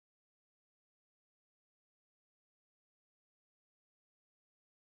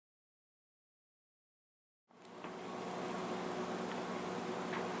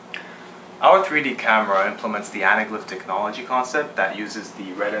Our 3D camera implements the anaglyph technology concept that uses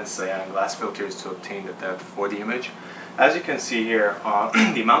the red and cyan glass filters to obtain the depth for the image. As you can see here,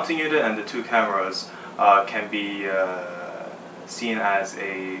 the mounting unit and the two cameras can be seen as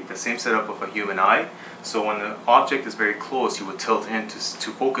the same setup of a human eye. So when the object is very close, you would tilt in to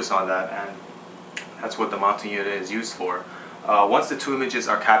focus on that, and that's what the mounting unit is used for. Once the two images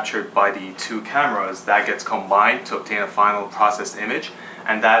are captured by the two cameras, that gets combined to obtain a final processed image,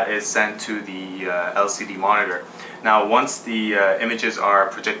 and that is sent to the LCD monitor. Now once the images are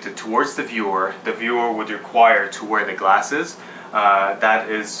projected towards the viewer would require to wear the glasses. That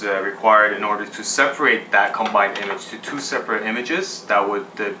is required in order to separate that combined image to two separate images that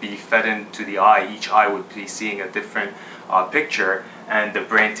would be fed into the eye. Each eye would be seeing a different picture, and the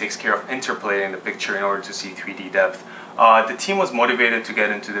brain takes care of interpolating the picture in order to see 3D depth. The team was motivated to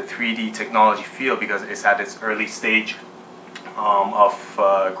get into the 3D technology field because it's at its early stage of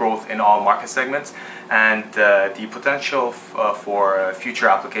growth in all market segments, and the potential for future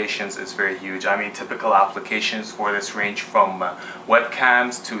applications is very huge. I mean, typical applications for this range from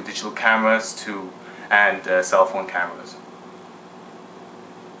webcams to digital cameras and cell phone cameras.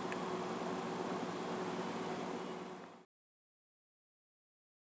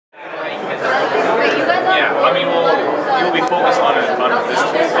 Yeah, I mean, you'll be focused on a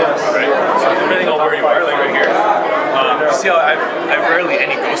distance, right? So depending on where you are, like right here, you see how I've rarely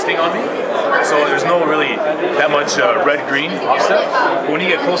any ghosting on me, so there's no really that much red-green offset. But when you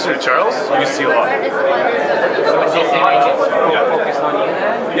get closer to Charles, you see a lot.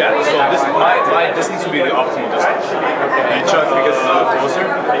 So my distance would be the optimal distance. And Chuck, because it's a little closer,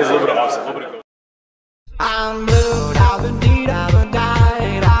 is a little bit of offset, a little bit of ghosting. I'm blue,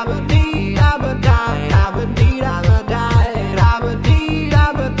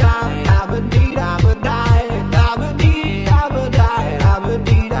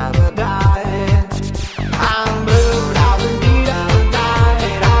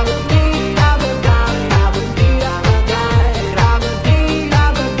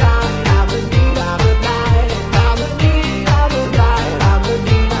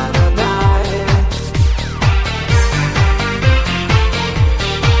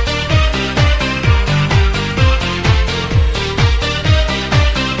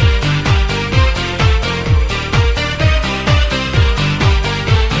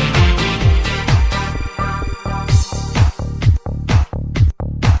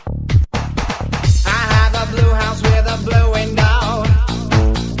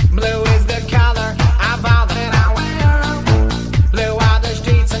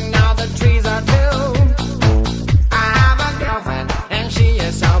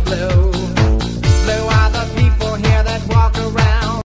 blue.